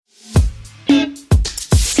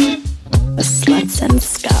The Sluts and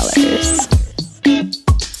Scholars.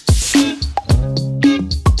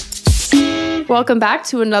 Welcome back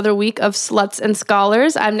to another week of Sluts and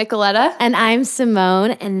Scholars. I'm Nicoletta. And I'm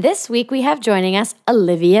Simone. And this week we have joining us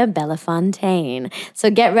Olivia Bellafontaine. So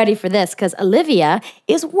get ready for this, because Olivia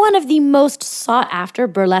is one of the most sought-after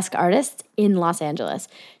burlesque artists in Los Angeles.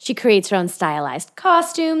 She creates her own stylized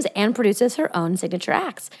costumes and produces her own signature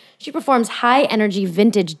acts. She performs high-energy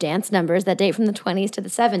vintage dance numbers that date from the 20s to the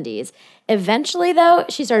 70s. Eventually, though,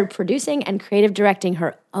 she started producing and creative directing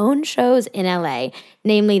her own shows in LA,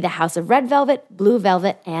 namely the House of Red Velvet, Blue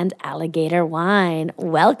Velvet, and Alligator Wine.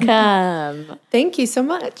 Welcome. Thank you so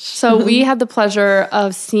much. So we had the pleasure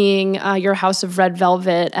of seeing your House of Red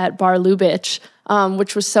Velvet at Bar Lubitsch,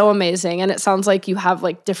 which was so amazing. And it sounds like you have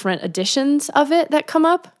like different editions of it that come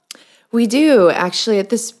up. We do. Actually, at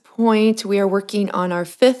this point, we are working on our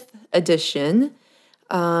 5th edition,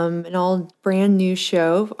 an all brand new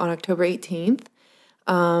show on October 18th.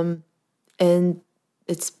 And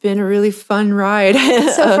it's been a really fun ride.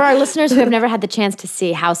 So for our listeners who have never had the chance to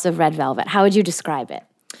see House of Red Velvet, how would you describe it?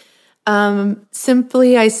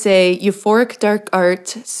 Simply, I say euphoric dark art,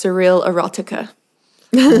 surreal erotica.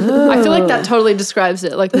 I feel like that totally describes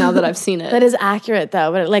it, like now that I've seen it. That is accurate,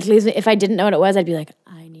 though. But it like leaves me, if I didn't know what it was, I'd be like,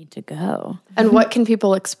 I need to go. And what can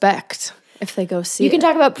people expect if they go see it? You can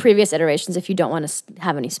talk about previous iterations if you don't want to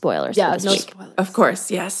have any spoilers. Yeah, for this no week. spoilers. Of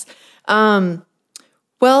course, yes.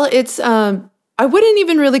 Well, it's, I wouldn't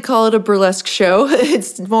even really call it a burlesque show.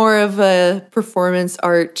 It's more of a performance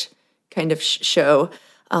art kind of show.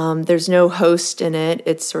 There's no host in it.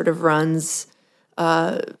 It sort of runs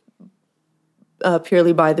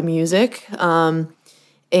purely by the music.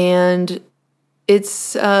 And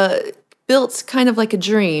it's built kind of like a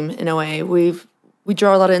dream in a way. We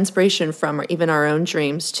draw a lot of inspiration from even our own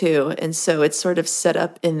dreams too. And so it's sort of set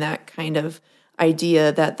up in that kind of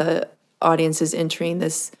idea that the audience is entering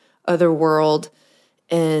this other world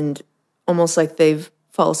and almost like they've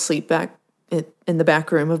fall asleep back in the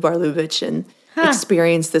back room of Bar Lubitsch and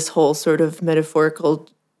experience this whole sort of metaphorical,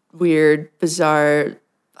 weird, bizarre,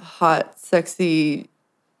 hot, sexy,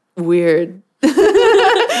 weird,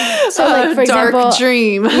 So, like, for dark example,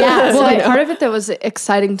 dream. Yeah. Well, like, part of it that was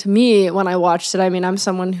exciting to me when I watched it, I mean, I'm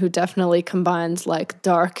someone who definitely combines like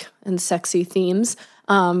dark and sexy themes,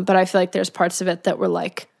 but I feel like there's parts of it that were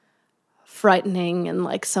like frightening and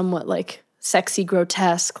like somewhat like sexy,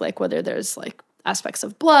 grotesque, like whether there's like aspects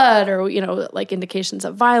of blood or, you know, like indications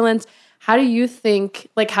of violence. How do you think,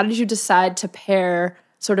 like, how did you decide to pair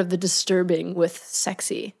sort of the disturbing with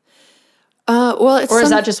sexy? Well, it's or is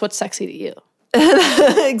that just what's sexy to you?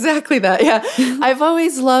 Exactly that. Yeah. I've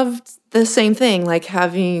always loved the same thing, like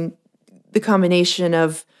having the combination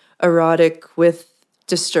of erotic with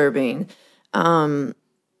disturbing,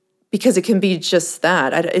 because it can be just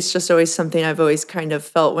that. It's just always something I've always kind of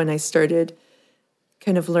felt when I started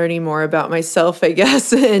kind of learning more about myself, I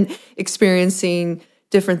guess, and experiencing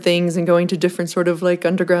different things and going to different sort of like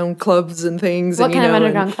underground clubs and things. What kind of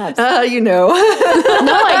underground clubs? You know. No,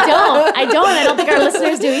 I don't. I don't think our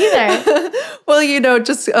listeners do either. Well, you know,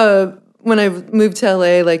 just when I moved to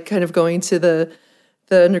LA, like kind of going to the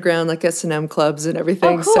underground like S&M clubs and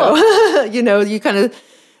everything. Oh, cool. So, you know, you kind of,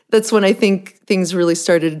 that's when I think things really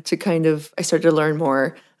started to kind of, I started to learn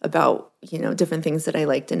more about, you know, different things that I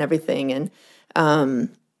liked and everything. And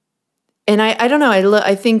I don't know,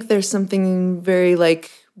 I think there's something very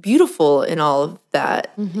like beautiful in all of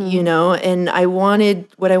that, you know, and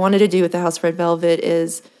what I wanted to do with the House of Red Velvet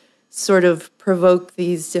is sort of provoke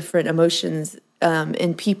these different emotions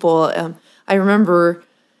in people. I remember,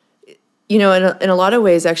 you know, in a lot of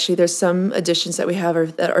ways, actually, there's some editions that we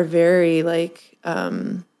have that are very like,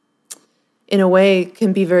 in a way,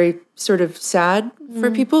 can be very sort of sad for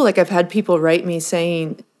people. Like I've had people write me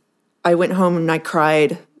saying, I went home and I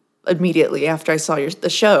cried immediately after I saw the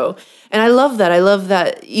show. And I love that. I love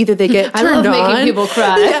that either they get turned on. I love making people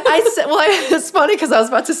cry. Yeah, it's funny because I was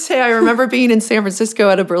about to say, I remember being in San Francisco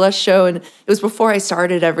at a burlesque show, and it was before I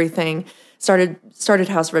started everything, started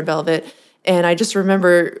House of Red Velvet. And I just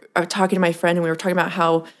remember talking to my friend, and we were talking about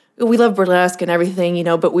how we love burlesque and everything, you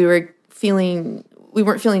know, but we weren't feeling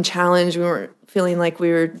challenged. We weren't feeling like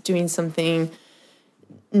we were doing something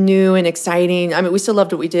new and exciting. I mean, we still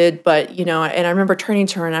loved what we did, but, you know, and I remember turning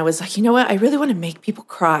to her and I was like, you know what? I really want to make people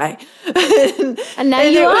cry. And now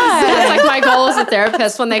you are. That's like my goal as a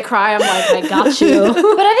therapist. When they cry, I'm like, I got you.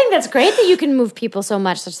 But I think that's great that you can move people so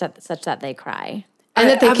much such that they cry. And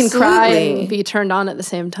that they can cry Absolutely. and be turned on at the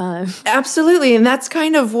same time. Absolutely. And that's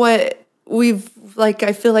kind of what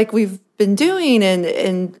I feel like we've been doing.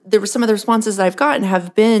 And there were some of the responses that I've gotten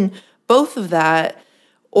have been both of that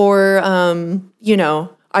or, you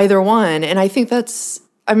know, either one. And I think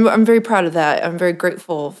I'm very proud of that. I'm very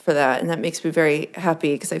grateful for that. And that makes me very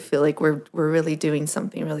happy because I feel like we're really doing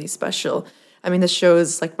something really special. I mean, the show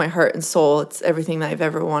is like my heart and soul. It's everything that I've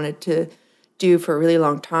ever wanted to do for a really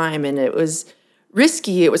long time. And it was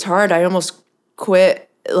risky. It was hard. I almost quit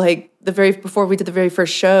like before we did the very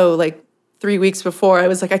first show, like 3 weeks before. I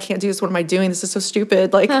was like, I can't do this. What am I doing? This is so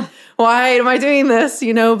stupid. Like, why am I doing this?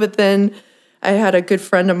 But then I had a good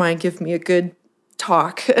friend of mine give me a good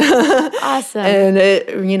talk. Awesome. And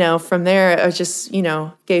it, from there, it just,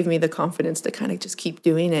 gave me the confidence to kind of just keep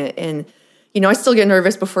doing it. And, I still get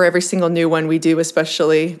nervous before every single new one we do,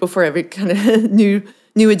 especially before every kind of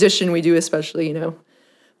new edition we do, especially,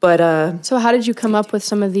 But So how did you come up with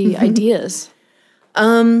some of the ideas?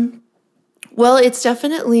 Well, it's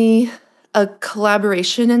definitely a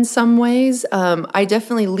collaboration in some ways. I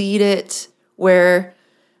definitely lead it where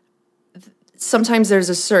sometimes there's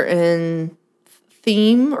a certain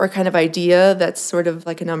theme or kind of idea that's sort of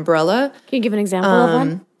like an umbrella. Can you give an example of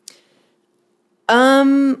one?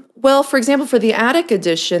 Well, for example, for the Attic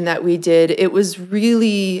edition that we did, it was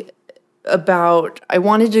really I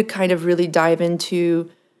wanted to kind of really dive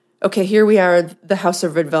into, okay, here we are, the House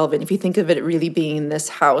of Red Velvet. If you think of it really being this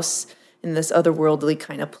house in this otherworldly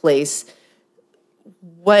kind of place,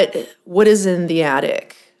 what is in the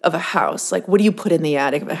attic of a house? Like, what do you put in the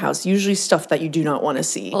attic of a house? Usually stuff that you do not want to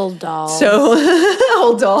see. Old dolls. So,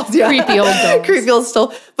 old dolls, yeah. Creepy old dolls. Creepy old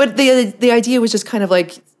stuff. But the idea was just kind of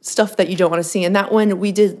like stuff that you don't want to see. And that one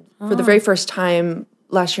we did for the very first time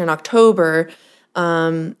last year in October.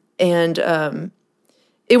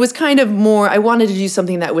 It was kind of more, I wanted to do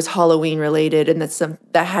something that was Halloween related and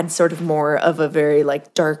that had sort of more of a very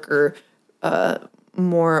like darker,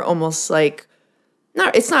 more almost like,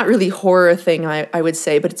 it's not really horror thing, I would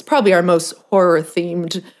say, but it's probably our most horror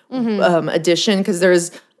themed edition because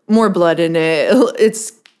there's more blood in it.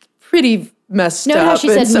 It's pretty messed up. No, she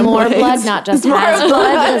said more ways. Blood, not just has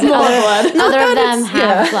blood. More blood. Other of them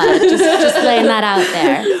have blood. Just laying that out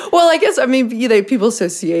there. Well, I guess, people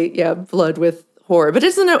associate, blood with horror, but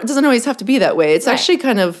it doesn't always have to be that way. It's actually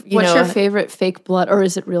kind of, What's your favorite fake blood, or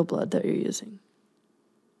is it real blood that you're using?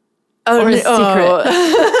 Oh, or is it secret?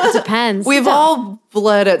 It depends. We've all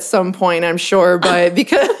bled at some point, I'm sure, not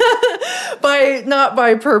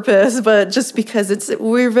by purpose, but just because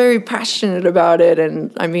we're very passionate about it.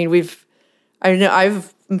 And I mean,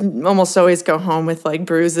 I've almost always go home with like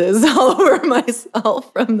bruises all over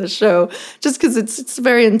myself from the show, just because it's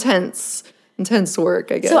very intense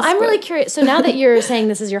work, I guess. So I'm really curious. So now that you're saying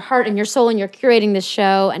this is your heart and your soul and you're curating this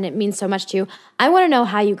show and it means so much to you, I want to know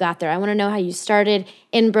how you got there. I want to know how you started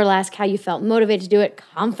in burlesque, how you felt motivated to do it,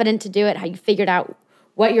 confident to do it, how you figured out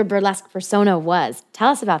what your burlesque persona was. Tell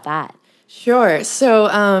us about that. Sure. So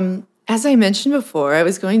as I mentioned before, I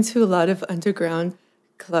was going to a lot of underground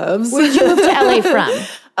clubs. Where did you move to LA from?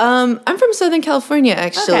 I'm from Southern California,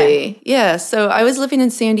 actually. Okay. Yeah. So I was living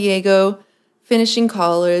in San Diego, finishing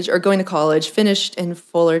college or going to college, finished in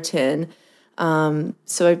Fullerton.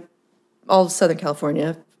 So all of Southern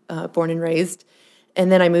California, born and raised. And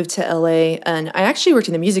then I moved to LA and I actually worked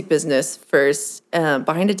in the music business first,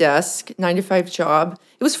 behind a desk, 9-to-5 job.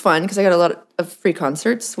 It was fun because I got a lot of free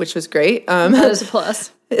concerts, which was great. That was a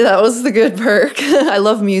plus. That was the good perk. I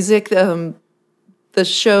love music. The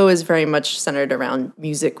show is very much centered around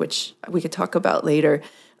music, which we could talk about later.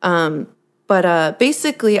 But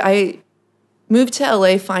basically, I moved to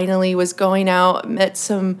LA finally, was going out, met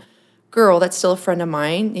some girl that's still a friend of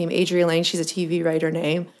mine named Adrienne Lang. She's a TV writer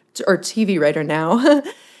now.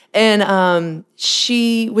 And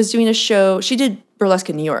she was doing a show. She did burlesque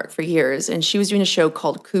in New York for years, and she was doing a show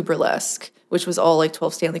called Coup Burlesque, which was all like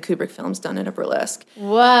 12 Stanley Kubrick films done in a burlesque.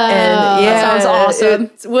 Whoa. And that sounds awesome.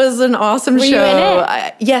 It was an awesome show. You in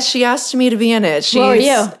it? Yes, she asked me to be in it. What were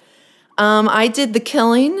you? I did The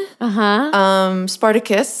Killing,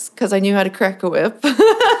 Spartacus, because I knew how to crack a whip. Which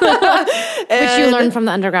you learned from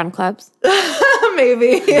the underground clubs.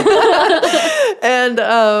 Maybe. And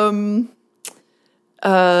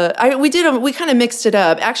we kind of mixed it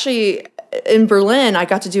up. Actually, in Berlin, I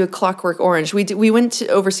got to do a Clockwork Orange. We went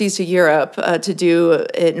overseas to Europe to do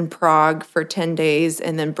it in Prague for 10 days,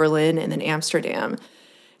 and then Berlin, and then Amsterdam.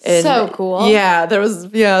 And so cool. Yeah, there was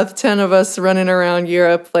 10 of us running around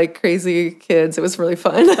Europe like crazy kids. It was really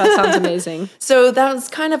fun. That sounds amazing. So that was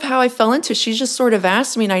kind of how I fell into it. She just sort of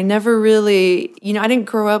asked me, and I never really, I didn't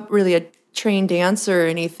grow up really a trained dancer or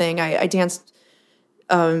anything. I danced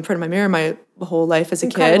in front of my mirror my whole life as a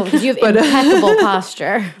kid. Because you have impeccable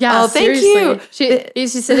posture. Yeah, thank you.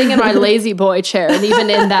 She's sitting in my lazy boy chair, and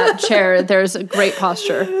even in that chair, there's a great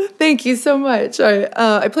posture. Thank you so much.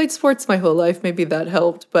 I played sports my whole life. Maybe that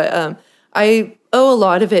helped, but I owe a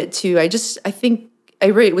lot of it to, I think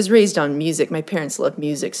was raised on music. My parents loved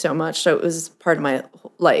music so much, so it was part of my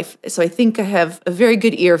life. So I think I have a very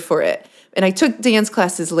good ear for it. And I took dance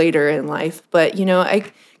classes later in life, but, I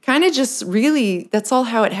kind of just really, that's all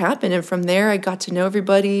how it happened. And from there, I got to know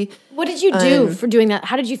everybody. What did you do for doing that?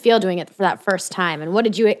 How did you feel doing it for that first time? And what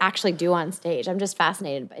did you actually do on stage? I'm just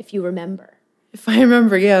fascinated if you remember. If I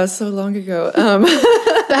remember, yeah, so long ago.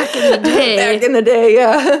 Back in the day. Back in the day,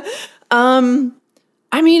 yeah.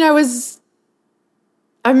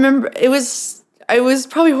 I was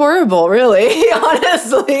probably horrible, really,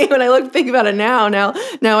 honestly, when I think about it now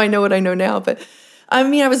I know what I know now. But I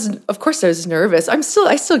was nervous. I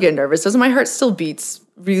still get nervous. My heart still beats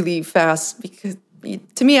really fast because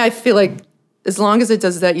to me, I feel like as long as it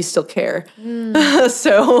does that, you still care.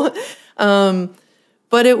 So,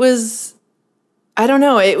 but it was, I don't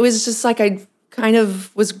know. It was just like I kind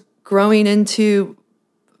of was growing into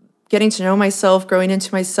getting to know myself, growing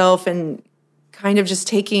into myself, and kind of just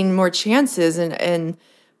taking more chances.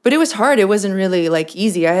 But it was hard. It wasn't really like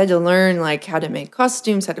easy. I had to learn like how to make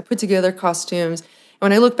costumes, how to put together costumes.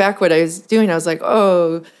 And when I look back what I was doing, I was like,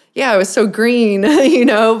 oh yeah, I was so green,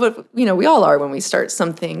 but we all are when we start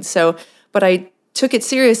something. So, but I took it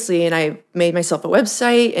seriously and I made myself a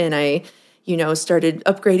website and I, started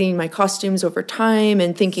upgrading my costumes over time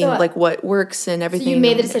and thinking like what works and everything. So you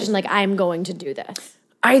made the decision like, I'm going to do this.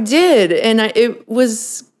 I did. And it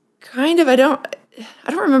was kind of, I don't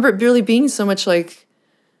remember it really being so much like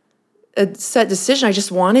a set decision. I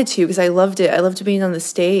just wanted to because I loved it. I loved being on the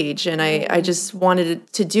stage and I just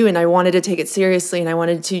wanted to do, and I wanted to take it seriously, and I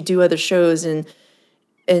wanted to do other shows and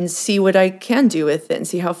see what I can do with it and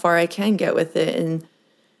see how far I can get with it. And,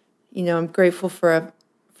 I'm grateful for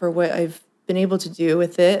what I've been able to do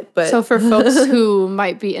with it. But so for folks who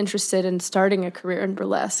might be interested in starting a career in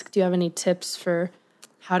burlesque, do you have any tips for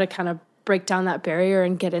how to kind of break down that barrier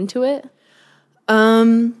and get into it?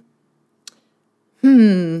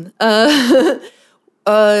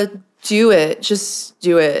 Do it. Just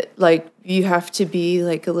do it. Like, you have to be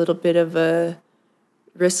like a little bit of a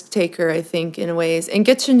risk taker, I think, in ways, and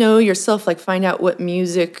get to know yourself, like find out what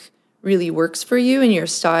music really works for you and your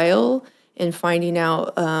style, and finding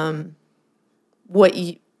out what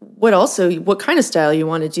kind of style you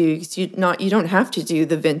want to do, because you don't have to do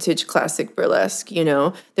the vintage classic burlesque.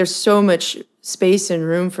 There's so much space and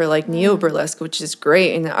room for like neo burlesque, which is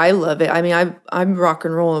great, and I love it. I mean, I'm rock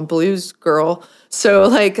and roll and blues girl, so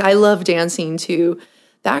like I love dancing to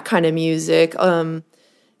that kind of music. So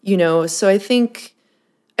I think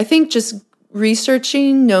just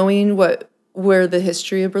researching, knowing where the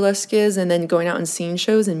history of burlesque is, and then going out and seeing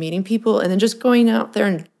shows and meeting people, and then just going out there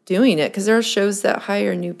and doing it, because there are shows that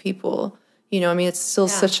hire new people. It's still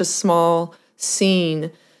such a small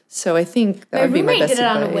scene. So I think that would be my best advice.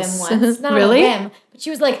 My roommate did it on a whim once. Not Really? on a whim. But she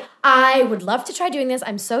was like, I would love to try doing this.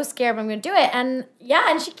 I'm so scared, but I'm going to do it. And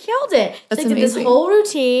and she killed it. That's she did amazing. this whole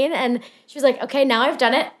routine, and she was like, okay, now I've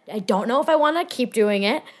done it. I don't know if I want to keep doing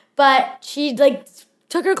it. But she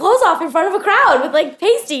took her clothes off in front of a crowd with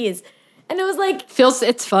pasties. And it was like...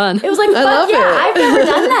 It's fun. It was like, I love it. I've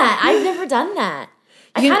never done that.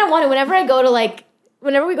 I kind of want to, whenever I go to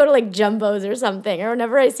whenever we go to Jumbo's or something, or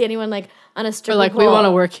whenever I see anyone on a stripper pole, we want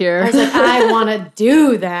to work here. I was like, I want to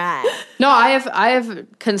do that. No, I have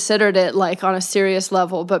considered it on a serious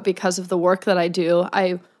level, but because of the work that I do,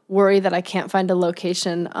 I worry that I can't find a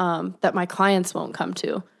location that my clients won't come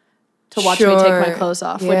to watch me take my clothes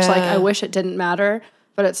off, which I wish it didn't matter.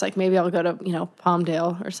 But it's maybe I'll go to,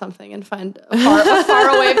 Palmdale or something and find a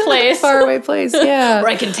faraway place. Faraway place, yeah.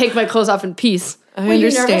 Where I can take my clothes off in peace. I were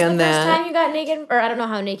understand you nervous the that. first time you got naked? Or I don't know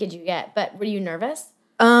how naked you get, but were you nervous?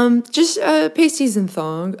 Just pasties and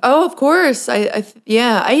thong. Oh, of course. I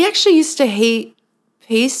actually used to hate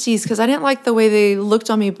pasties because I didn't like the way they looked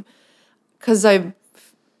on me, because I'm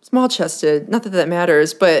small-chested. Not that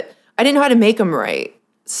matters, but I didn't know how to make them right.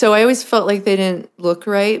 So I always felt like they didn't look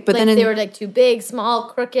right. But then they were too big, small,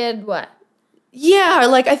 crooked, what? Yeah,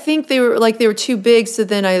 I think they were too big, so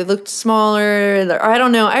then I looked smaller. I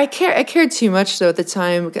don't know. I cared too much though at the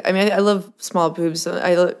time. I mean, I love small boobs.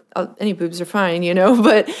 Any boobs are fine,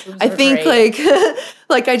 But Boobs I think great.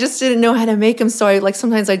 I just didn't know how to make them. So I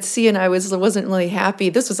sometimes I'd see and I wasn't really happy.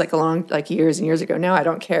 This was a long years and years ago. Now I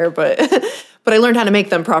don't care, but but I learned how to make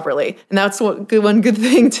them properly, and that's one good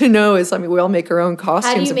thing to know is we all make our own costumes.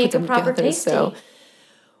 How do you and make put a them proper together, pasty? So.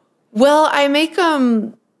 Well, I make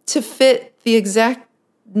them to fit the exact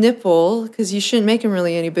nipple, because you shouldn't make them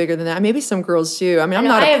really any bigger than that. Maybe some girls do. I mean, I'm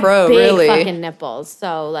not a pro, big really. Fucking nipples,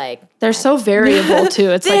 so They're so variable too.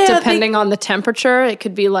 It's depending on the temperature, it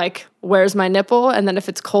could be where's my nipple? And then if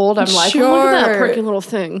it's cold, I'm like, oh, look at that Sure. perky little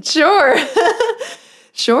thing. Sure.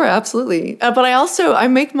 Sure, absolutely. But I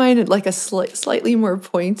make mine like a slightly more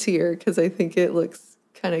pointier because I think it looks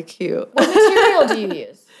kind of cute. What material do you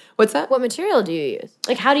use? What's that? What material do you use?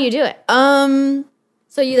 Like, how do you do it?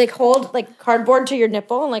 So you like hold like cardboard to your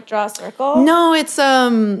nipple and like draw a circle? No, it's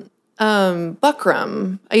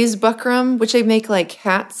buckram. I use buckram, which I make like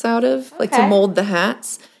hats out of, like to Okay. mold the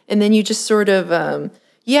hats. And then you just sort of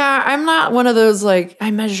I'm not one of those like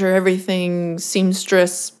I measure everything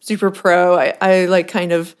seamstress super pro. I like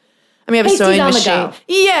kind of I have a Pasties sewing on the machine. go.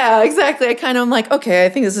 Yeah, exactly. I kind of am like, okay, I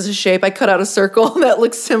think this is a shape. I cut out a circle that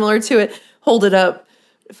looks similar to it, hold it up.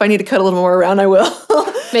 If I need to cut a little more around, I will.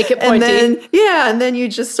 Make it pointy. And then you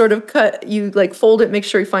just sort of you like fold it, make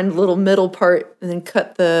sure you find the little middle part, and then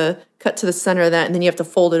cut to the center of that, and then you have to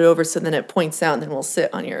fold it over so then it points out, and then it will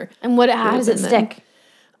sit on your. And how does it and then- stick?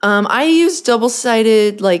 I use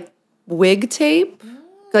double-sided like wig tape,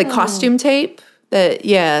 like costume tape.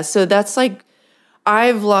 So that's like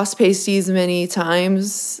I've lost pasties many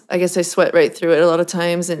times. I guess I sweat right through it a lot of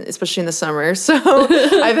times, and especially in the summer. So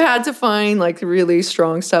I've had to find like really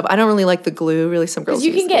strong stuff. I don't really like the glue. Really, some girls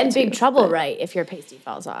You use can get in glue, big too, trouble, but- right, if your pasty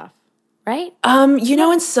falls off, right?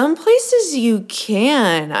 in some places you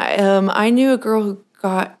can. I knew a girl who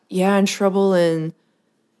got in trouble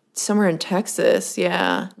somewhere in Texas.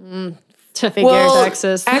 Yeah. Figure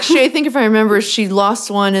Texas. Actually, I think if I remember, she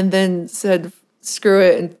lost one and then said "screw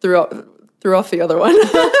it" and threw off the other one. You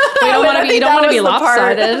don't want to be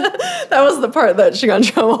lopsided. That was the part that she got in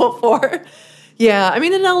trouble for. Yeah, I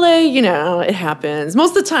mean, in LA, it happens.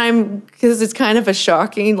 Most of the time, because it's kind of a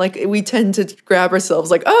shocking, like, we tend to grab ourselves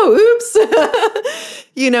like, oh, oops.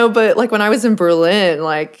 But, like, when I was in Berlin,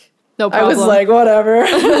 like, No I was problem. like, whatever.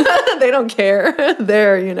 They don't care.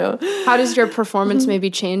 There, How does your performance maybe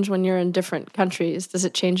change when you're in different countries? Does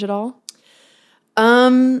it change at all?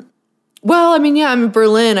 Well, I mean, I'm in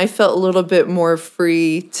Berlin. I felt a little bit more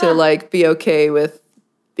free to like be okay with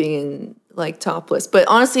being like topless. But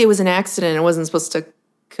honestly, it was an accident. It wasn't supposed to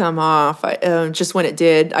come off. Just when it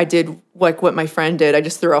did, I did like what my friend did. I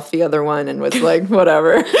just threw off the other one and was like,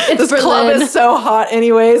 whatever. This club Berlin. is so hot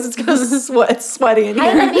anyways. It's because it's sweaty in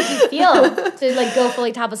How did that here. make you feel to like go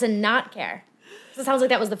fully topless and not care? 'Cause it sounds like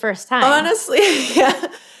that was the first time. Honestly, yeah,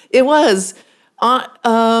 it was.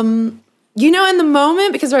 In the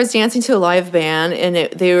moment, because I was dancing to a live band and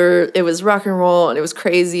it was rock and roll and it was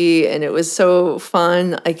crazy and it was so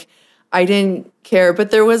fun. Like, I didn't care.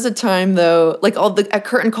 But there was a time though, like at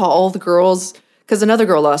curtain call, all the girls, because another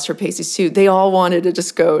girl lost her pasties too, they all wanted to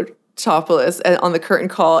just go topless on the curtain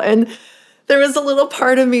call. And there was a little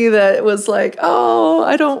part of me that was like, oh,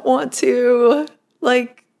 I don't want to.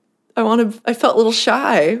 Like, I felt a little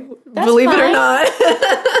shy, believe it or fine. not.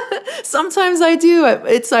 Sometimes I do.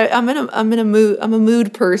 I'm in a mood. I'm a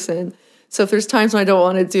mood person. So if there's times when I don't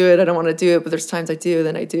want to do it, I don't want to do it. But there's times I do,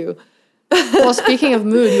 then I do. Well, speaking of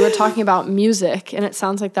mood, you were talking about music, and it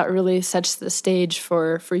sounds like that really sets the stage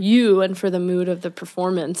for you and for the mood of the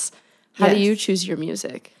performance. How do Yes. you choose your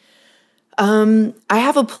music? I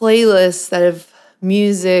have a playlist that have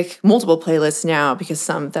music, multiple playlists now, because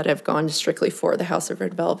some that have gone strictly for the House of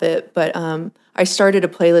Red Velvet. But I started a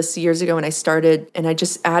playlist years ago when I started, and I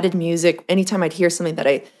just added music. Anytime I'd hear something that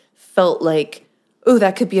I felt like, oh,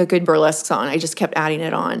 that could be a good burlesque song, I just kept adding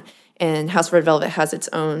it on. And House of Red Velvet has its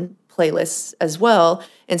own playlists as well.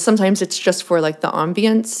 And sometimes it's just for like the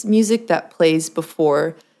ambience music that plays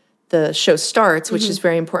before the show starts, which is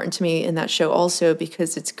very important to me in that show also,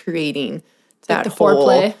 because it's creating that like the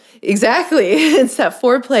foreplay. Exactly. It's that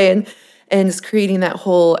foreplay and it's creating that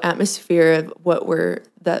whole atmosphere of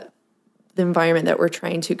the environment that we're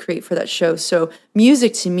trying to create for that show. So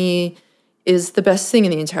music to me is the best thing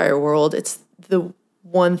in the entire world. It's the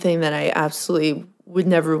one thing that I absolutely would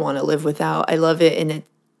never want to live without. I love it, and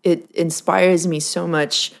it inspires me so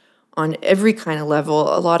much on every kind of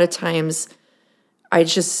level. A lot of times I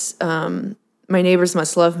just My Neighbors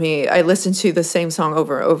Must Love Me, I listen to the same song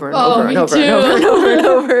over and over and over and over and over and over and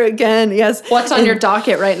over again. Yes. What's on your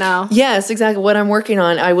docket right now? Yes, exactly. What I'm working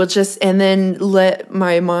on, I will just, and then let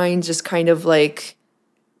my mind just kind of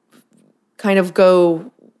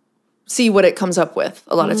go see what it comes up with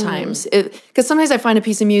a lot of times. Because sometimes I find a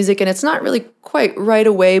piece of music and it's not really quite right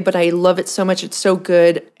away, but I love it so much. It's so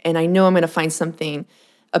good. And I know I'm going to find something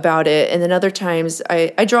about it. And then other times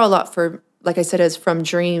I draw a lot for, like I said, as from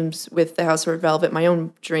dreams with the House of Red Velvet, my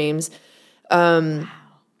own dreams.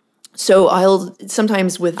 So I'll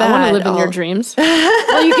sometimes with that. I want to live in your dreams.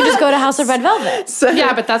 Well, you can just go to House of Red Velvet.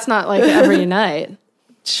 Yeah, but that's not like every night.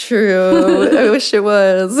 True. I wish it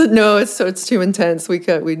was. No, it's too intense. We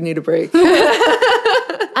need a break.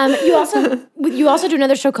 You also do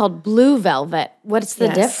another show called Blue Velvet. What's the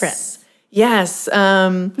difference? Yes.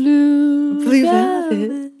 Blue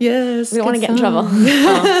Velvet. Yes. We don't want to get in trouble.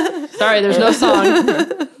 Sorry, there's no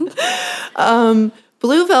song.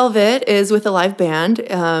 Blue Velvet is with a live band.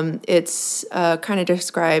 It's kind of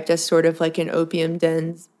described as sort of like an opium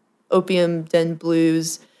den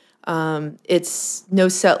blues. It's no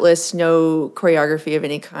set list, no choreography of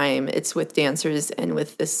any kind. It's with dancers and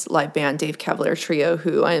with this live band, Dave Cavalier Trio,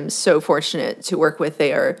 who I am so fortunate to work with.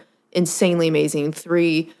 They are insanely amazing.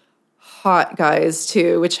 3 hot guys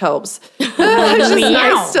too, which helps. It's just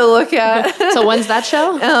nice to look at. So when's that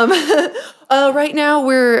show? Right now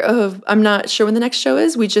I'm not sure when the next show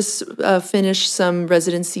is. We just finished some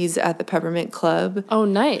residencies at the Peppermint Club. Oh,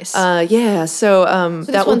 nice. Yeah. So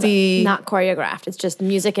that will be not choreographed. It's just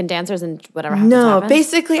music and dancers and whatever happens. No,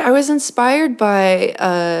 basically I was inspired by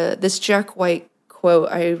this Jack White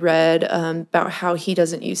quote I read about how he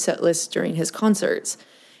doesn't use set lists during his concerts.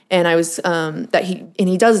 And I was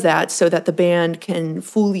he does that so that the band can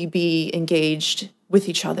fully be engaged with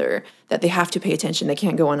each other, that they have to pay attention. They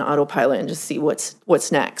can't go on autopilot and just see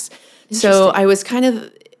what's next. So I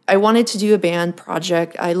wanted to do a band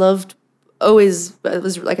project. I was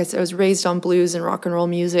raised on blues and rock and roll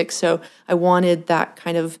music, so I wanted that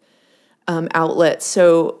kind of outlet.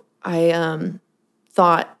 So I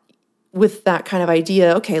thought with that kind of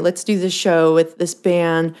idea, okay, let's do this show with this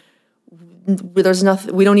band. There's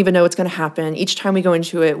nothing, we don't even know what's going to happen. Each time we go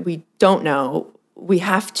into it, we don't know. We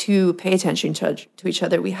have to pay attention to each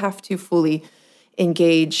other. We have to fully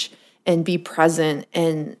engage and be present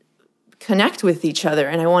and connect with each other.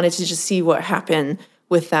 And I wanted to just see what happened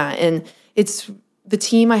with that. And it's the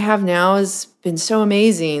team I have now has been so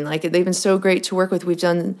amazing. Like, they've been so great to work with. We've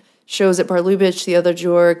done shows at Bar Lubitsch, The Other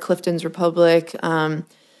Jor, Clifton's Republic,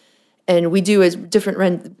 and we do a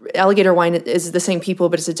different Alligator Wine is the same people,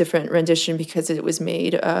 but it's a different rendition because it was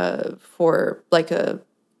made for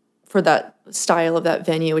that style of that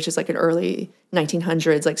venue, which is like an early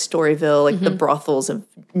 1900s, like Storyville, like the brothels of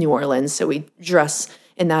New Orleans. So we dress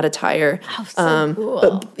in that attire. Oh, so cool.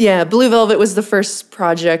 But yeah, Blue Velvet was the first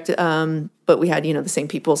project, but we had, the same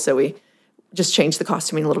people. So we just changed the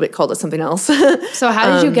costuming a little bit, called it something else. So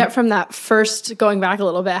how did you get from that first, going back a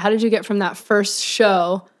little bit, how did you get from that first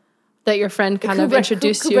show that your friend kind of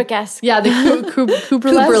introduced you? Kubrick-esque. Yeah, the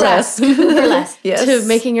Kubrick-esque. Yes. To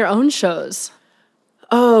making your own shows.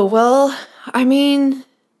 Oh, well, I mean,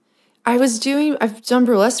 I've done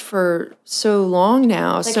burlesque for so long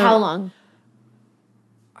now. Like so how long?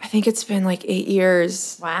 I think it's been like 8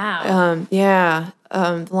 years. Wow. Yeah,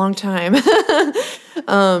 long time.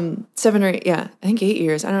 7 or 8, yeah, I think 8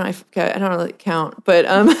 years. I don't know. I forget. I don't really count, but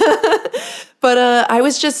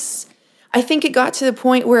I think it got to the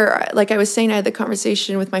point where, like I was saying, I had the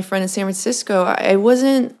conversation with my friend in San Francisco. I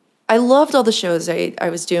loved all the shows I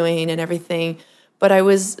was doing and everything, but I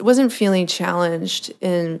wasn't feeling challenged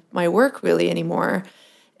in my work really anymore.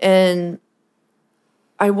 And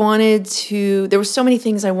there were so many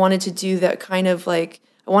things I wanted to do that kind of like,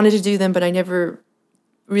 I wanted to do them, but I never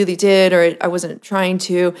really did, or I wasn't trying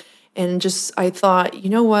to. And just, I thought, you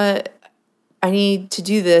know what, I need to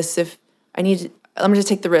do this. I'm going to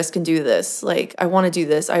take the risk and do this. Like, I want to do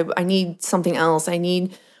this. I need something else.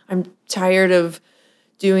 I'm tired of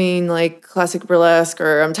doing like classic burlesque,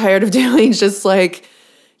 or I'm tired of doing just like,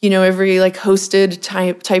 every like hosted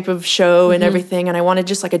type of show and everything. And I wanted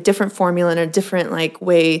just like a different formula and a different like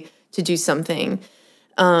way to do something.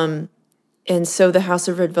 And so the House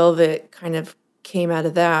of Red Velvet kind of came out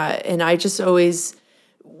of that. And I just always,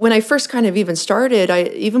 when I first kind of even started,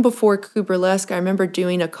 even before Coup Burlesque, I remember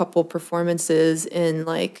doing a couple performances in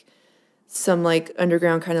like some like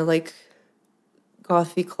underground kind of like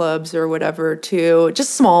gothy clubs or whatever too.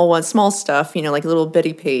 Just small ones, small stuff, like little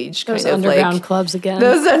Betty Page kind those of underground like clubs again.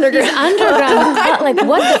 Those underground Like,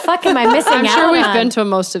 what the fuck am I missing out on? I'm sure we've been to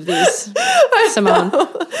most of these, Simone.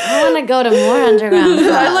 I want to go to more underground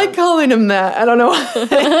clubs. I like calling them that. I don't know why.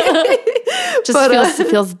 It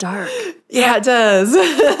feels dark. Yeah, it does.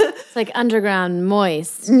 It's like underground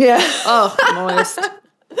moist. Yeah. Oh, moist.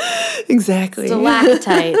 Exactly.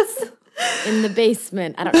 Stalactites in the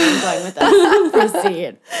basement. I don't know where I'm going with that.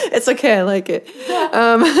 Proceed. It's okay. I like it.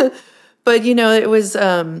 But, it was,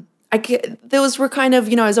 those were kind of,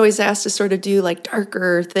 I was always asked to sort of do like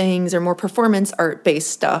darker things or more performance art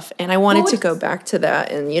based stuff. And I wanted to go back to that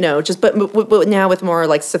and, but now with more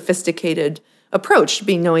like sophisticated approach,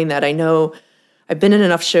 knowing that I've been in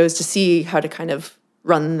enough shows to see how to kind of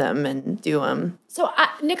run them and do them. So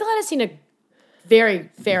Nicolette has seen a very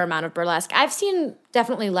fair amount of burlesque. I've seen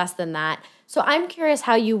definitely less than that. So I'm curious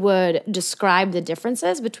how you would describe the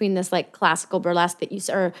differences between this like classical burlesque that you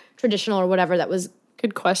or traditional or whatever that was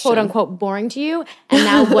Good question. quote unquote boring to you, and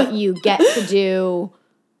now what you get to do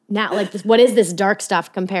now. Like this, what is this dark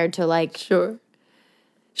stuff compared to like? Sure.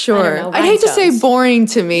 know, I'd hate to say rhinestones. boring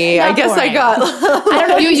to me. I guess boring. I got. I don't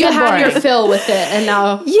know. You said had your boring. fill with it, and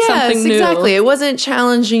now Yes, something new. exactly. It wasn't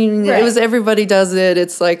challenging. Right. It was everybody does it.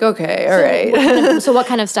 It's like, okay, all right. So what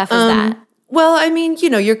kind of stuff is that? Well, I mean,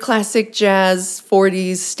 your classic jazz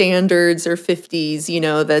 40s standards or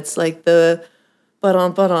 50s, that's like the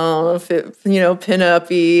pin-up-y,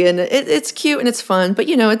 and it's cute and it's fun, but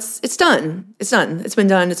it's done. It's done. It's been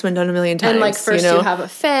done a million times. And like first you have a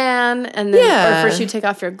fan, and then or first you take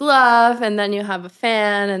off your glove, and then you have a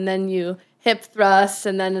fan, and then you hip thrust,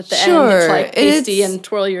 and then at the end it's like pasty and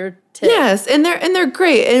twirl your tip. Yes, and they're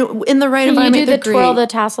great. And in the right Can you environment, do the they're twirl great. the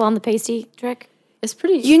tassel on the pasty trick? It's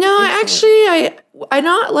pretty. I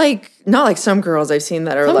not like some girls I've seen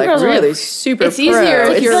that are Some like girls are really like- super. It's easier if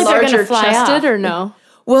It's you're like they're gonna larger fly chested off. or no.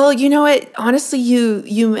 Well, you know what? Honestly,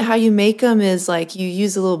 you how you make them is like you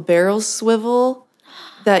use a little barrel swivel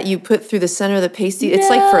that you put through the center of the pasty.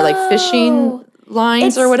 It's like for like fishing lines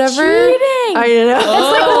It's or whatever. cheating. I know. It's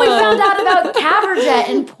like when we found out about caberjet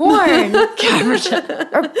in porn. Caberjet.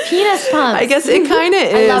 Or penis pumps. I guess it kind of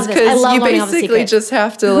love is this. I because love you learning all the basically secrets. just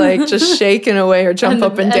have to like just shake in a way or jump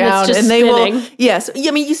up and and it's down, just and they spinning. will. Yes,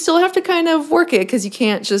 I mean you still have to kind of work it because you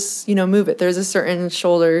can't just move it. There's a certain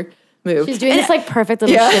shoulder move. She's doing this like perfect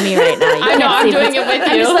little Yeah. shimmy right now. You I know, can't I'm see doing this. it with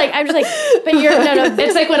I'm you. just like, but you're no.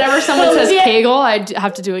 It's like whenever someone says Olivia- kegel, I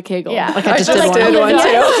have to do a kegel. Yeah. Like I just I did just one. did one.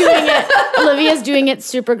 Olivia's doing it. Olivia's doing it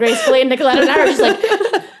super gracefully, and Nicolette and I are just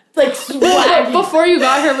like swag. Before you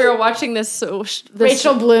got here, we were watching this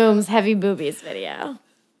Rachel Bloom's heavy boobies video.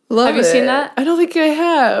 Love Have you it. seen that? I don't think I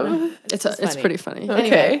have. It's funny. pretty funny.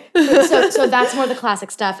 Okay. So that's more the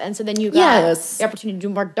classic stuff, and so then you got Yes. the opportunity to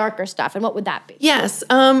do more darker stuff. And what would that be? Yes.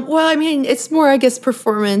 Well, I mean, it's more, I guess,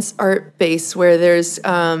 performance art based where there's,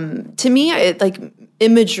 to me,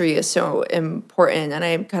 imagery is so important, and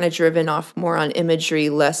I'm kind of driven off more on imagery,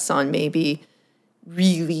 less on maybe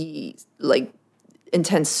really like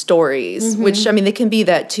intense stories, which, I mean, they can be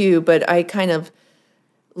that too, but I kind of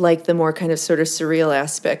like the more kind of sort of surreal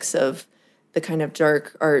aspects of the kind of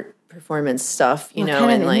dark art performance stuff, What know,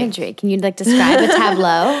 kind and of like, imagery? Can you describe a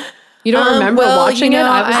tableau? You don't remember well, watching it?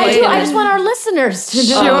 I do. I just want our listeners to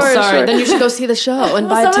know. Oh, sorry. sure. Then you should go see the show and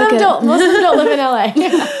buy a Some of them ticket. don't. Most of them don't live in LA.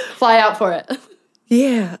 Fly out for it.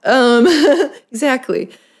 yeah, exactly.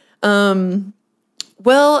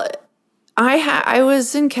 Well, I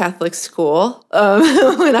was in Catholic school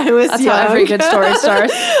when I was That's young. how every good story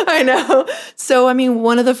starts. I know. So, I mean,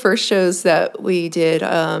 one of the first shows that we did,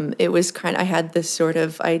 it was I had this sort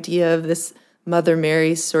of idea of this Mother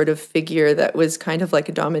Mary sort of figure that was kind of like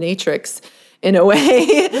a dominatrix in a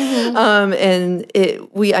way. And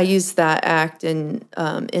I used that act in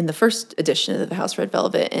the first edition of the House Red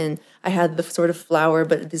Velvet, and I had the sort of flower,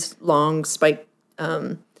 but this long spike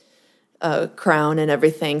crown and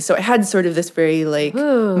everything. So it had sort of this very like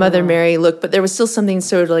Mother Mary look, but there was still something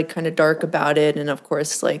sort of like kind of dark about it. And of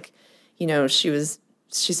course, like,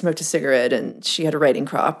 she smoked a cigarette and she had a writing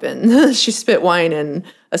crop and she spit wine in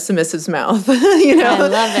a submissive's mouth, I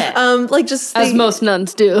love it. like just As most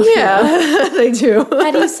nuns do. yeah, they do.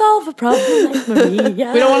 How do you solve a problem like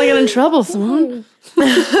Maria? We don't want to get in trouble, Simone.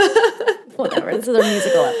 Whatever. This is our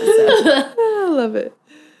musical episode. I love it.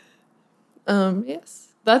 Yes.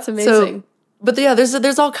 That's amazing. But yeah,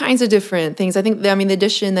 there's all kinds of different things. I think, the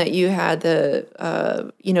edition that you had, the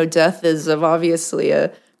death is obviously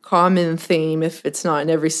a common theme. If it's not in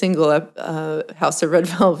every single House of Red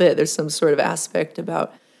Velvet, there's some sort of aspect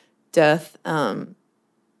about death,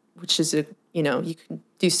 which is you can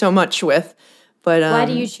do so much with. But Why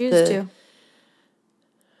do you choose to?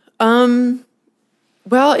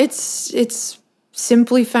 Well, it's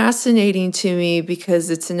simply fascinating to me because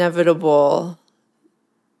it's inevitable.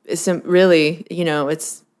 It's really,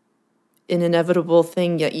 it's an inevitable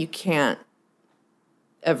thing, yet you can't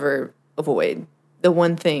ever avoid. The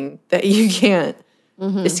one thing that you can't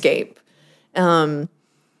escape. So,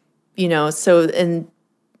 and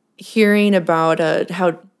hearing about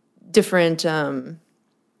how different, I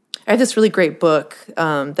have this really great book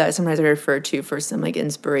that sometimes I refer to for some like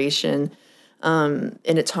inspiration. And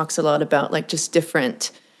it talks a lot about like just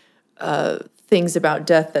different things about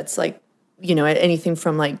death that's like, anything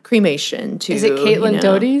from like cremation to. Is it Caitlin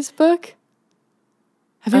Doty's book?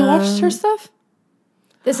 Have you watched her stuff?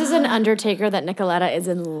 This is an undertaker that Nicoletta is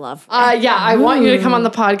in love with. I want you to come on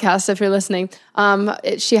the podcast if you're listening.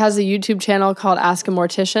 She has a YouTube channel called Ask a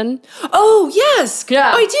Mortician. Oh, yes.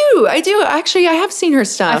 Yeah. I do. Actually, I have seen her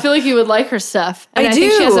stuff. I feel like you would like her stuff. And I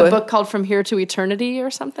think she has a book called From Here to Eternity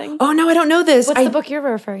or something. Oh, no, I don't know this. What's the book you're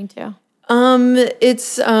referring to?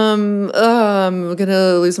 It's I'm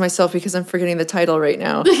gonna lose myself because I'm forgetting the title right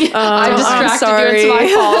now. I'm distracted. sorry. It's my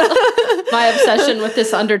fault. My obsession with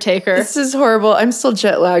this undertaker. This is horrible. I'm still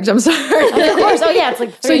jet lagged. I'm sorry. Of course. Oh yeah, it's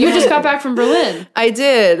like. So you just got back from Berlin. I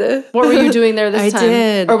did. What were you doing there this time? I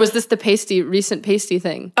did. Or was this the recent pasty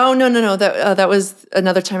thing? Oh no. That was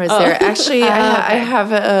another time I was there. Actually, I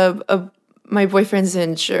have my boyfriend's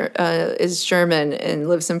is German and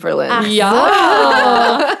lives in Berlin.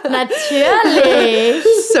 Ja, natürlich.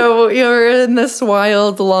 So you're in this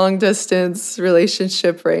wild long distance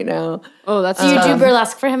relationship right now. Oh, that's Do you do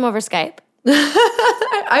burlesque for him over Skype?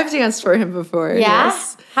 I've danced for him before. Yeah.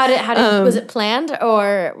 Yes. How did was it planned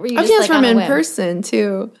or were you I've just danced like for on him a in whim? person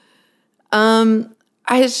too. Well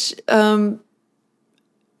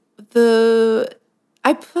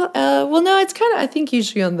no, it's kind of I think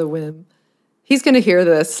usually on the whim. He's gonna hear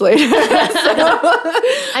this later. I'm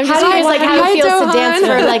just curious, like how it feels to dance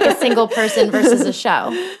for like a single person versus a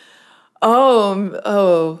show.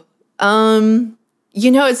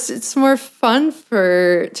 It's more fun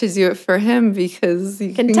to do it for him because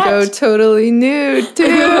you can go touch. totally nude too.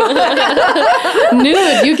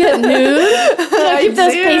 nude. You get nude. Keep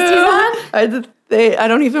those pasties on. I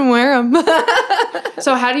don't even wear them.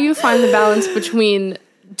 So how do you find the balance between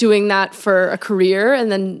doing that for a career and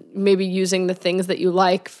then maybe using the things that you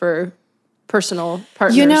like for personal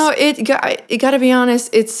partners? It got to be honest,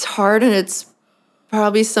 it's hard and it's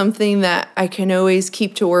probably something that I can always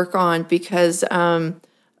keep to work on because a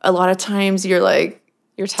lot of times you're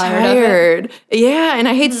tired. Of it? Yeah, and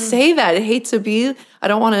I hate to say that. I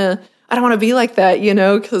don't want to be like that,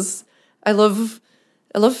 because I love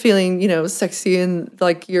feeling, sexy in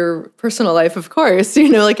like your personal life, of course,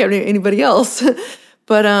 like anybody else.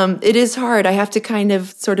 But it is hard. I have to kind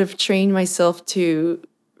of sort of train myself to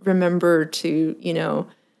remember to,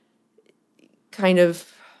 kind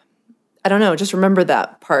of, I don't know, just remember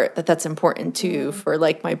that part, that's important too for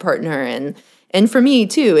like my partner and for me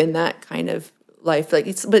too in that kind of life.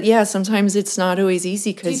 But yeah, sometimes it's not always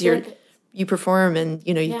easy because you perform and,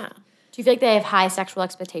 Yeah. Do you feel like they have high sexual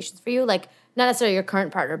expectations for you? Like not necessarily your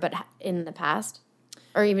current partner, but in the past?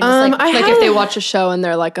 Or even just if they watch a show and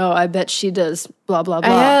they're like, oh, I bet she does blah, blah, blah.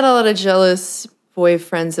 I had a lot of jealous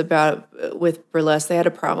boyfriends with burlesque. They had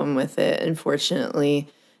a problem with it, unfortunately.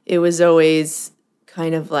 It was always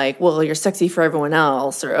kind of like, well, you're sexy for everyone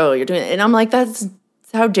else, or, oh, you're doing it. And I'm like,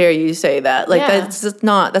 how dare you say that? Like, that's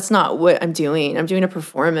not what I'm doing. I'm doing a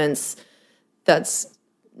performance that's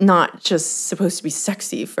not just supposed to be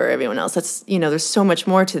sexy for everyone else. That's, there's so much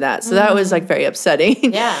more to that. So that was like very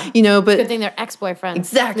upsetting. Yeah. But good thing they're ex-boyfriends.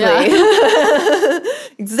 Exactly. Yeah.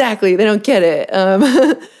 Exactly. They don't get it.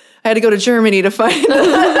 I had to go to Germany to find the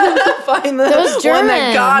one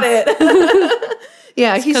that got it.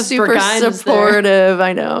 Yeah, he's super supportive.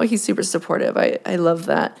 I know. He's super supportive. I love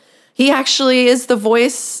that. He actually is the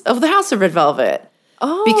voice of the House of Red Velvet.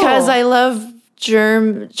 Oh. Because I love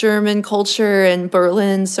German culture and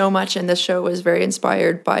Berlin so much, and the show was very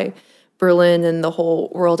inspired by Berlin and the whole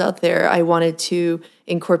world out there. I wanted to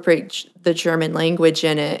incorporate the German language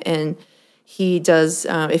in it, and he does.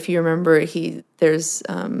 If you remember, there's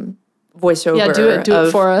voiceover. Yeah, do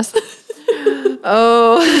it for us.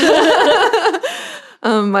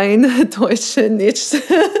 Mein Deutsch nicht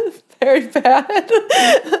very bad.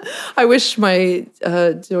 I wish my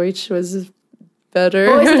Deutsch was better.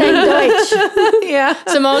 Deutsch. Yeah.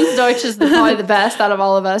 Simone's Deutsch is probably the best out of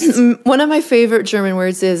all of us. One of my favorite German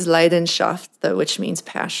words is Leidenschaft, which means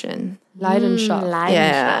passion. Leidenschaft.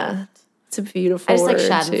 Yeah. It's a beautiful word. I just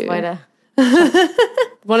like Schadenfreude.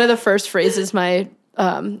 One of the first phrases my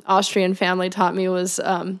Austrian family taught me was,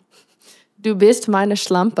 Du bist meine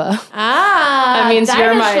Schlampe. That means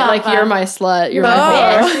you're my slut. You're my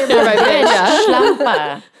whore. You're my bitch.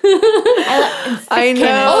 Schlampe. I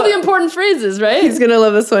know. All the important phrases, right? He's going to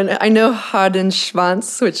love this one. I know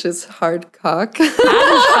Hadenschwanz, which is hard cock.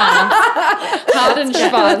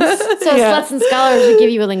 Hadenschwanz. So sluts and scholars would give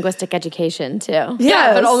you a linguistic education too.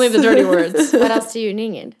 Yeah, but only the dirty words. What else do you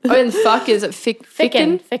need? Oh, and fuck, is it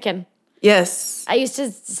ficken? Ficken. Yes. I used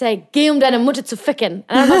to say, geh deine Mutter zu ficken.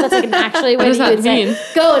 And I don't know if that's like an actually way does that you that would mean?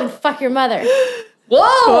 say, go and fuck your mother.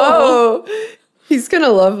 Whoa. He's going to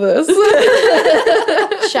love this.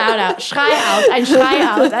 Shout out. Schrei out. Ein Schrei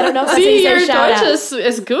out. I don't know if that's how See, you say your shout Deutsch out.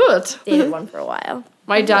 is good. Dated one for a while.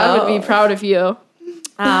 My dad would be proud of you.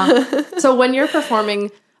 So when you're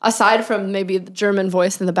performing, aside from maybe the German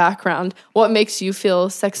voice in the background, what makes you feel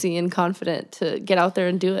sexy and confident to get out there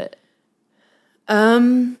and do it?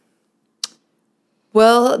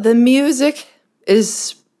 Well, the music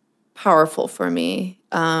is powerful for me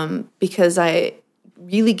because I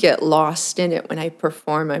really get lost in it when I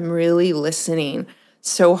perform. I'm really listening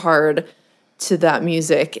so hard to that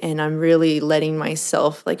music, and I'm really letting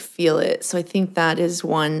myself like feel it. So I think that is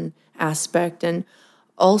one aspect. And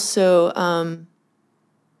also,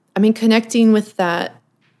 connecting with the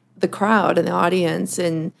crowd and the audience,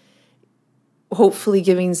 and hopefully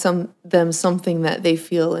giving them something that they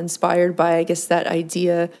feel inspired by. I guess that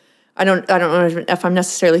idea, I don't know if I'm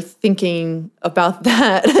necessarily thinking about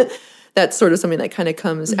that. That's sort of something that kind of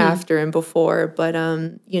comes after and before. But,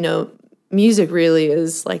 music really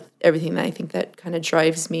is like everything that I think that kind of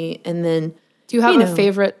drives me. And then, do you have a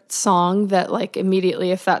favorite song that like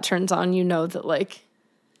immediately if that turns on, that like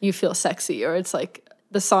you feel sexy, or it's like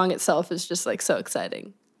the song itself is just like so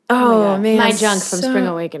exciting? Oh man, My Junk from Spring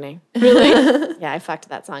Awakening. Really? Yeah, I fucked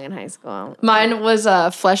that song in high school. Mine was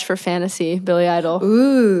Flesh for Fantasy, Billy Idol.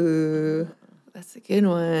 Ooh, that's a good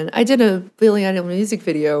one. I did a Billy Idol music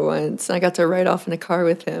video once, and I got to ride off in a car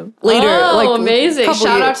with him. Later, amazing.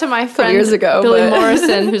 Shout out to my friend years ago, Billy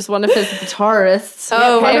Morrison, who's one of his guitarists.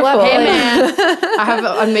 Oh, wonderful. Hey, man. I have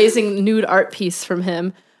an amazing nude art piece from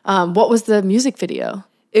him. What was the music video?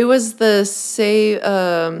 It was the Save.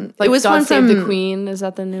 Like it was God one Save from the Queen. Is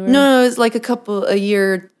that the newer? No, it was like a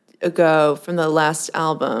year ago from the last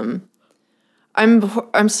album.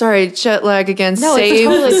 I'm sorry, jet lag again. No,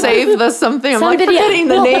 save the something. I'm forgetting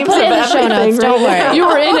the names of everything. Notes, don't worry. You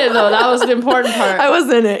were in it though. That was the important part. I was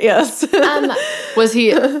in it. Yes. Was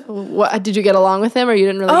he? What did you get along with him, or you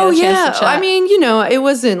didn't really get a chance to chat? I mean, it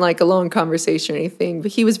wasn't like a long conversation or anything,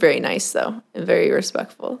 but he was very nice though and very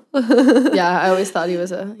respectful. Yeah, I always thought he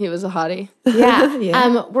was a hottie.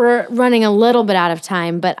 Yeah. We're running a little bit out of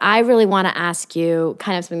time, but I really want to ask you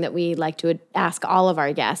kind of something that we like to ask all of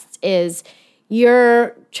our guests is,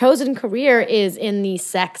 your chosen career is in the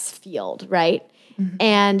sex field, right? Mm-hmm.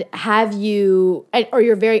 And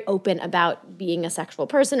you're very open about being a sexual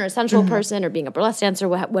person or a sensual person or being a burlesque dancer,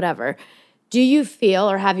 whatever. Do you feel,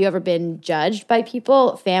 or have you ever been judged by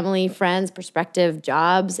people, family, friends, prospective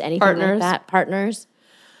jobs, anything like that? Partners?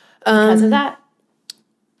 Because of that?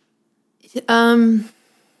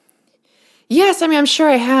 Yes, I'm sure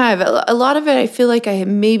I have. A lot of it I feel like I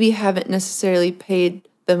maybe haven't necessarily paid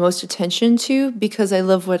the most attention to because I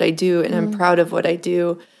love what I do and I'm proud of what I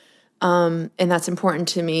do. And that's important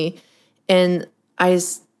to me. And I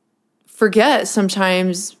forget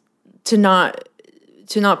sometimes to not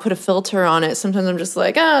put a filter on it. Sometimes I'm just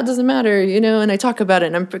like, it doesn't matter, and I talk about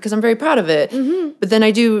it because I'm very proud of it. Mm-hmm. But then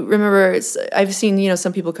I do remember I've seen,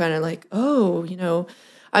 some people kind of like,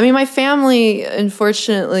 my family,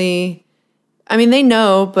 unfortunately, they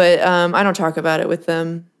know, but I don't talk about it with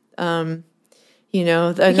them. You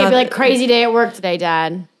can't be like, crazy day at work today,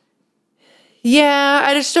 Dad. Yeah,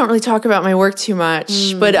 I just don't really talk about my work too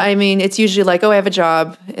much. But it's usually like, I have a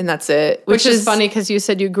job and that's it. Which is funny because you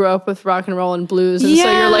said you grew up with rock and roll and blues. And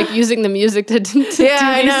so you're like using the music to do these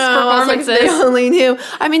performances. They only knew.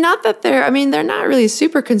 Not that they're not really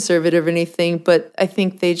super conservative or anything, but I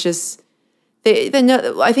think they just, they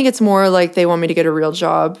know, I think it's more like they want me to get a real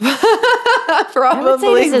job. Probably I would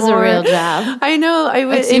say this is a real job. I know.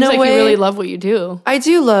 It seems like you really love what you do. I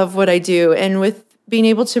do love what I do. And with being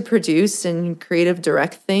able to produce and creative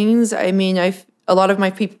direct things, a lot of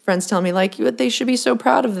my friends tell me, like, they should be so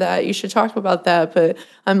proud of that. You should talk about that. But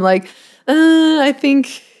I'm like, I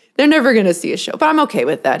think they're never going to see a show. But I'm okay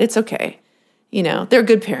with that. It's okay. They're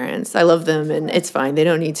good parents. I love them. And it's fine. They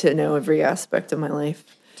don't need to know every aspect of my life.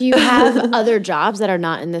 Do you have other jobs that are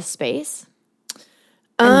not in this space?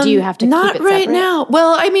 And do you have to keep it separate? Not right now.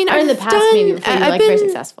 Well, or in the past, maybe before you were very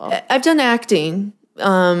successful. I've done acting.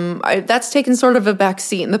 That's taken sort of a back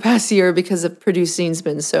seat in the past year because of producing's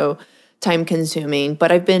been so time consuming.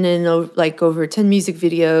 But I've been in over 10 music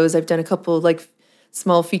videos. I've done a couple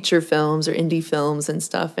small feature films or indie films and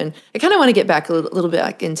stuff. And I kind of want to get back a little bit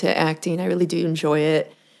back into acting. I really do enjoy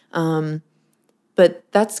it. But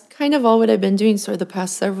that's kind of all what I've been doing for the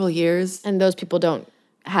past several years. And those people don't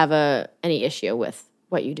have any issue with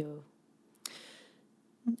what you do?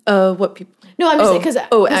 What people? No, I'm just saying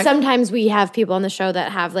because sometimes we have people on the show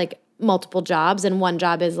that have multiple jobs, and one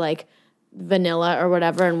job is vanilla or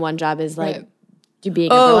whatever, and one job is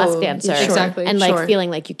being a burlesque dancer, exactly, and feeling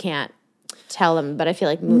like you can't tell them. But I feel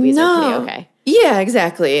like movies are pretty okay. Yeah,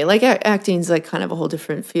 exactly. Acting's kind of a whole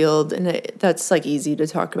different field, and that's easy to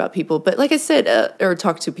talk about people. But like I said, or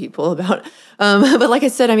talk to people about. But like I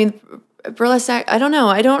said, burlesque, I don't know.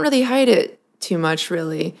 I don't really hide it too much,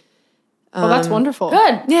 really. Well, that's wonderful.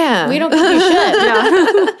 Good. Yeah. We don't think you should.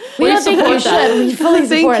 Yeah. We don't think you should. We fully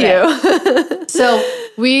support it. So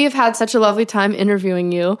we've had such a lovely time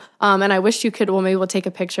interviewing you. And I wish you could, well, maybe we'll take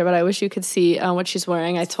a picture, but I wish you could see what she's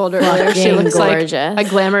wearing. I told her earlier she looks gorgeous. like a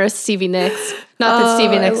glamorous Stevie Nicks. Not that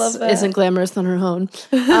Stevie Nicks isn't glamorous on her own.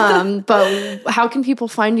 But how can people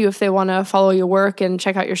find you if they want to follow your work and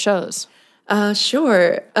check out your shows?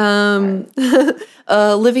 Sure.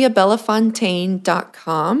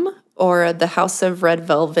 OliviaBellafontaine.com or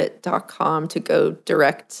thehouseofredvelvet.com to go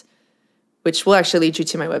direct, which will actually lead you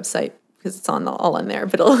to my website because it's all on there,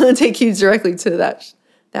 but it'll take you directly to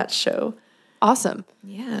that show. Awesome.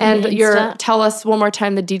 Yeah. And tell us one more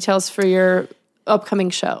time the details for your upcoming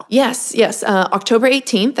show. Yes. October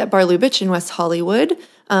 18th at Bar Lubitsch in West Hollywood.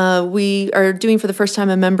 We are doing for the first time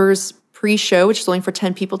a members pre-show, which is only for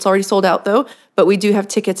 10 people. It's already sold out though, but we do have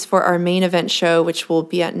tickets for our main event show, which will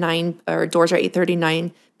be at 9, our doors are 8:30,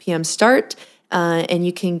 9 p.m. start. And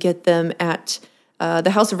you can get them at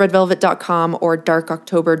thehouseofredvelvet.com or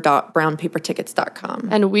darkoctober.brownpapertickets.com.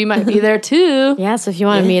 And we might be there too. Yeah, so if you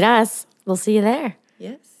want to meet us, we'll see you there.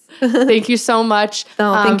 Yes. Thank you so much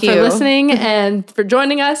thank you for listening and for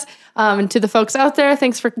joining us. And to the folks out there,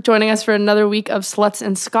 thanks for joining us for another week of Sluts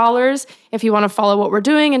and Scholars. If you want to follow what we're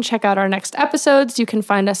doing and check out our next episodes, you can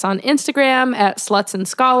find us on Instagram at Sluts and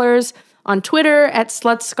Scholars, on Twitter at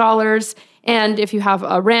Sluts Scholars. And if you have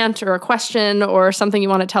a rant or a question or something you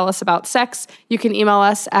want to tell us about sex, you can email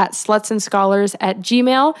us at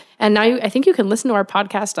slutsandscholars@gmail.com. And now I think you can listen to our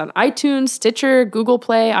podcast on iTunes, Stitcher, Google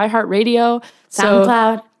Play, iHeartRadio,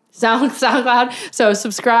 SoundCloud. SoundCloud. So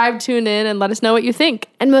subscribe, tune in, and let us know what you think.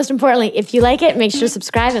 And most importantly, if you like it, make sure to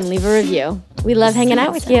subscribe and leave a review. We love hanging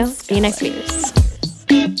out with you. See you next week.